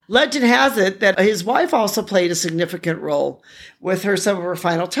Legend has it that his wife also played a significant role with some of her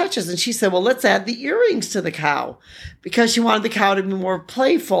final touches. And she said, well, let's add the earrings to the cow because she wanted the cow to be more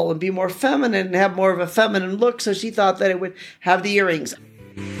playful and be more feminine and have more of a feminine look. So she thought that it would have the earrings.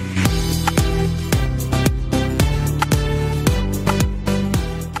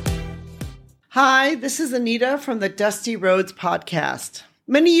 Hi, this is Anita from the Dusty Roads podcast.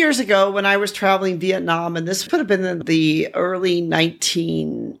 Many years ago when I was traveling Vietnam, and this would have been in the early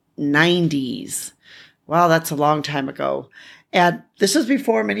 1990s. Wow, that's a long time ago. And this was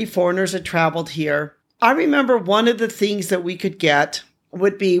before many foreigners had traveled here. I remember one of the things that we could get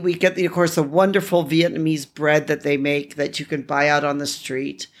would be, we get, of course, the wonderful Vietnamese bread that they make that you can buy out on the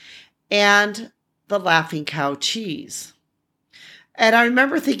street, and the Laughing Cow cheese. And I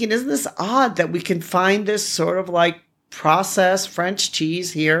remember thinking, isn't this odd that we can find this sort of like processed French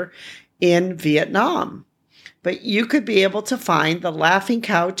cheese here in Vietnam? But you could be able to find the Laughing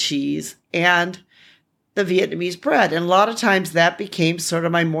Cow cheese and the Vietnamese bread. And a lot of times that became sort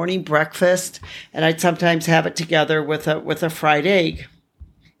of my morning breakfast. And I'd sometimes have it together with a fried egg.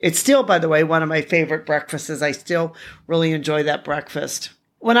 It's still, by the way, one of my favorite breakfasts. I still really enjoy that breakfast.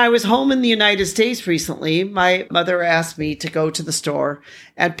 When I was home in the United States recently, my mother asked me to go to the store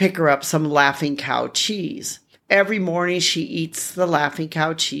and pick her up some Laughing Cow cheese. Every morning she eats the Laughing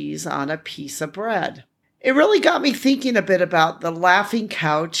Cow cheese on a piece of bread. It really got me thinking a bit about the Laughing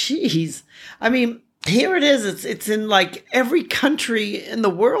Cow cheese. I mean, here it is. It's in like every country in the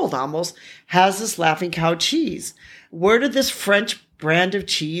world almost has this Laughing Cow cheese. Where did this French brand of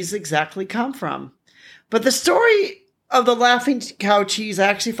cheese exactly come from? But the story of the Laughing Cow cheese I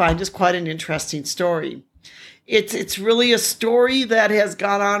actually find is quite an interesting story. It's really a story that has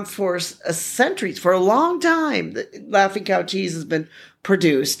gone on for centuries, for a long time. The Laughing Cow cheese has been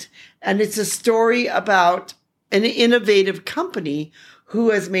produced. And it's a story about an innovative company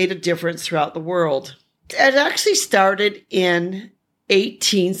who has made a difference throughout the world. It actually started in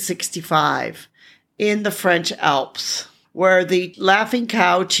 1865 in the French Alps, where the Laughing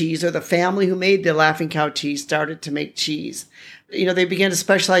Cow cheese, or the family who made the Laughing Cow cheese, started to make cheese. You know, they began to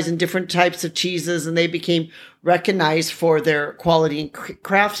specialize in different types of cheeses, and they became recognized for their quality and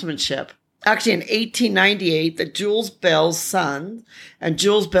craftsmanship. Actually, in 1898, the Jules Belle's son, and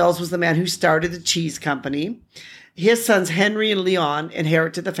Jules Belle's was the man who started the cheese company, his sons Henry and Leon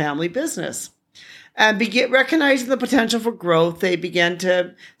inherited the family business. And recognizing the potential for growth, they began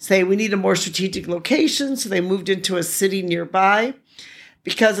to say, we need a more strategic location. So they moved into a city nearby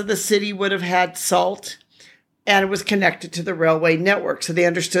because of the city would have had salt and it was connected to the railway network. So they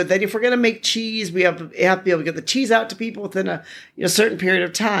understood that if we're going to make cheese, we have to be able to get the cheese out to people within a certain period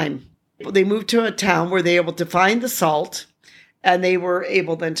of time. They moved to a town where they were able to find the salt and they were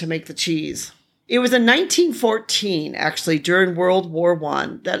able then to make the cheese. It was in 1914, actually, during World War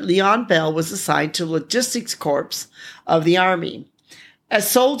I, that Leon Bell was assigned to the Logistics Corps of the Army.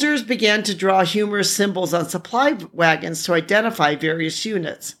 As soldiers began to draw humorous symbols on supply wagons to identify various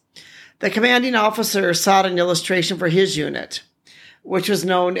units, the commanding officer sought an illustration for his unit, which was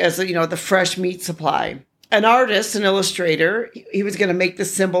known as, the fresh meat supply. An artist, an illustrator, he was going to make the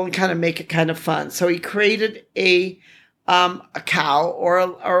symbol and kind of make it kind of fun. So he created a cow or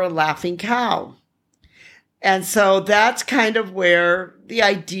a laughing cow. And so that's kind of where the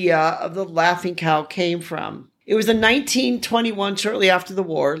idea of the Laughing Cow came from. It was in 1921, shortly after the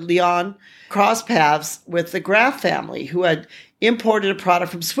war, Leon crossed paths with the Graff family, who had imported a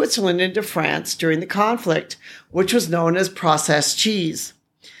product from Switzerland into France during the conflict, which was known as processed cheese.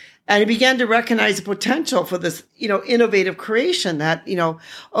 And he began to recognize the potential for this, innovative creation that,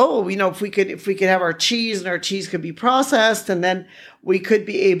 if we could have our cheese and our cheese could be processed, and then we could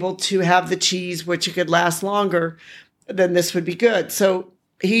be able to have the cheese, which it could last longer, then this would be good. So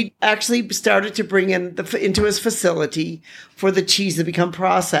he actually started to bring into his facility for the cheese to become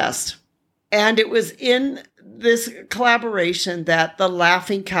processed. And it was in this collaboration that the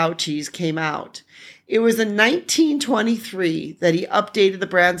Laughing Cow cheese came out. It was in 1923 that he updated the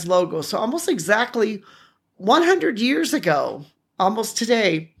brand's logo. So almost exactly 100 years ago, almost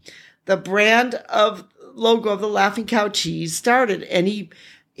today, the brand of logo of the Laughing Cow cheese started. And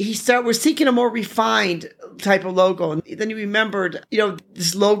we're seeking a more refined type of logo. And then he remembered,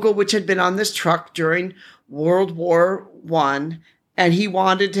 this logo, which had been on this truck during World War I, and he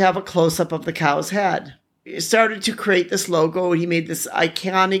wanted to have a close-up of the cow's head. He started to create this logo. He made this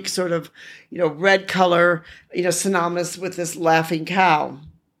iconic sort of, red color, synonymous with this Laughing Cow.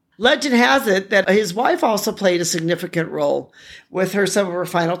 Legend has it that his wife also played a significant role with some of her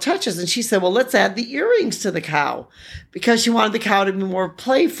final touches. And she said, well, let's add the earrings to the cow because she wanted the cow to be more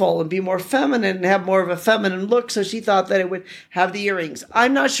playful and be more feminine and have more of a feminine look. So she thought that it would have the earrings.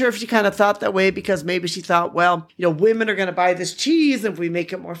 I'm not sure if she kind of thought that way because maybe she thought, well, women are going to buy this cheese. If we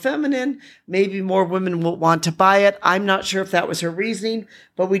make it more feminine, maybe more women will want to buy it. I'm not sure if that was her reasoning,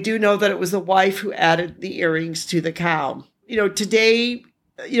 but we do know that it was the wife who added the earrings to the cow. Today,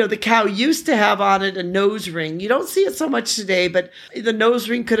 the cow used to have on it a nose ring. You don't see it so much today, but the nose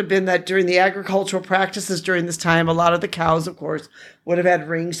ring could have been that during the agricultural practices during this time, a lot of the cows, of course, would have had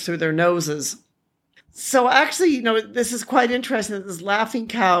rings through their noses. So actually, this is quite interesting that this laughing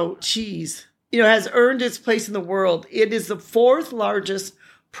cow cheese, has earned its place in the world. It is the fourth largest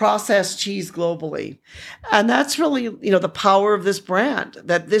processed cheese globally. And that's really, the power of this brand,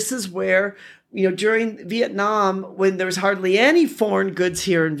 that this is where during Vietnam, when there was hardly any foreign goods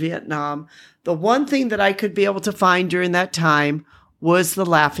here in Vietnam, the one thing that I could be able to find during that time was the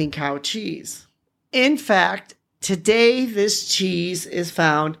laughing cow cheese. In fact, today this cheese is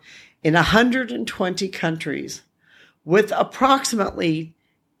found in 120 countries with approximately,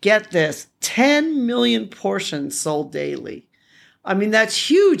 get this, 10 million portions sold daily. I mean, that's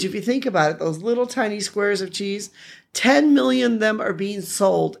huge if you think about it. Those little tiny squares of cheese, 10 million of them are being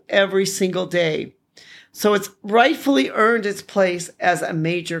sold every single day. So it's rightfully earned its place as a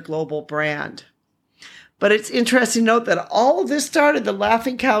major global brand. But it's interesting to note that all of this started, the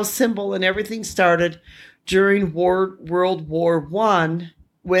laughing cow symbol and everything started during World War I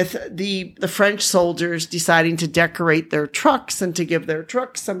with the French soldiers deciding to decorate their trucks and to give their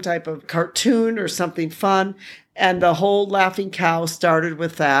trucks some type of cartoon or something fun. And the whole laughing cow started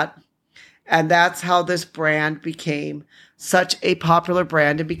with that. And that's how this brand became such a popular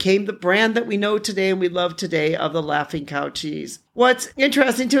brand and became the brand that we know today and we love today of the laughing cow cheese. What's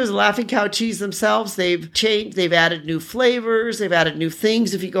interesting too is the laughing cow cheese themselves. They've changed, they've added new flavors, they've added new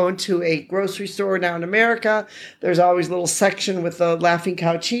things. If you go into a grocery store now in America, there's always a little section with the laughing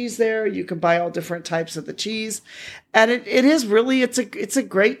cow cheese there. You can buy all different types of the cheese. And it is really, it's a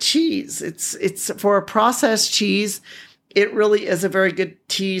great cheese. It's for a processed cheese. It really is a very good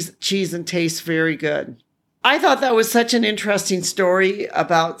cheese and tastes very good. I thought that was such an interesting story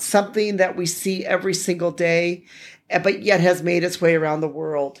about something that we see every single day, but yet has made its way around the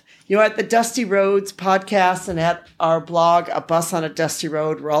world. At the Dusty Roads podcast and at our blog, A Bus on a Dusty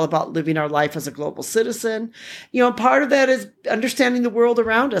Road, we're all about living our life as a global citizen. Part of that is understanding the world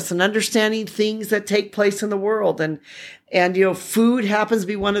around us and understanding things that take place in the world. And food happens to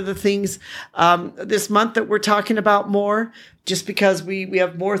be one of the things this month that we're talking about more, just because we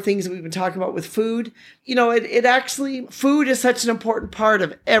have more things that we've been talking about with food. It actually, food is such an important part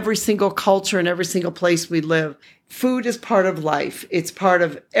of every single culture and every single place we live. Food is part of life. It's part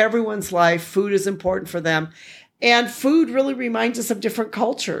of everyone's life. Food is important for them. And food really reminds us of different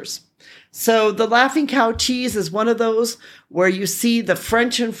cultures. So the laughing cow cheese is one of those where you see the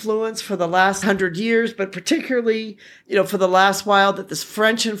French influence for the last 100 years, but particularly, for the last while that this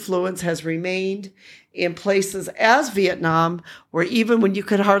French influence has remained in places as Vietnam, where even when you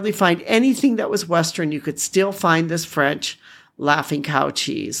could hardly find anything that was Western, you could still find this French laughing cow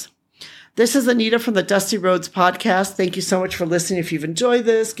cheese. This is Anita from the Dusty Roads podcast. Thank you so much for listening. If you've enjoyed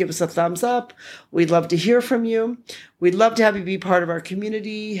this, give us a thumbs up. We'd love to hear from you. We'd love to have you be part of our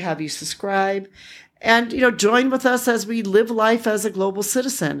community, have you subscribe, and, join with us as we live life as a global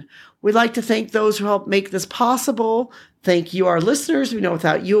citizen. We'd like to thank those who helped make this possible. Thank you, our listeners. We know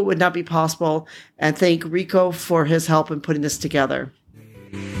without you, it would not be possible. And thank Rico for his help in putting this together.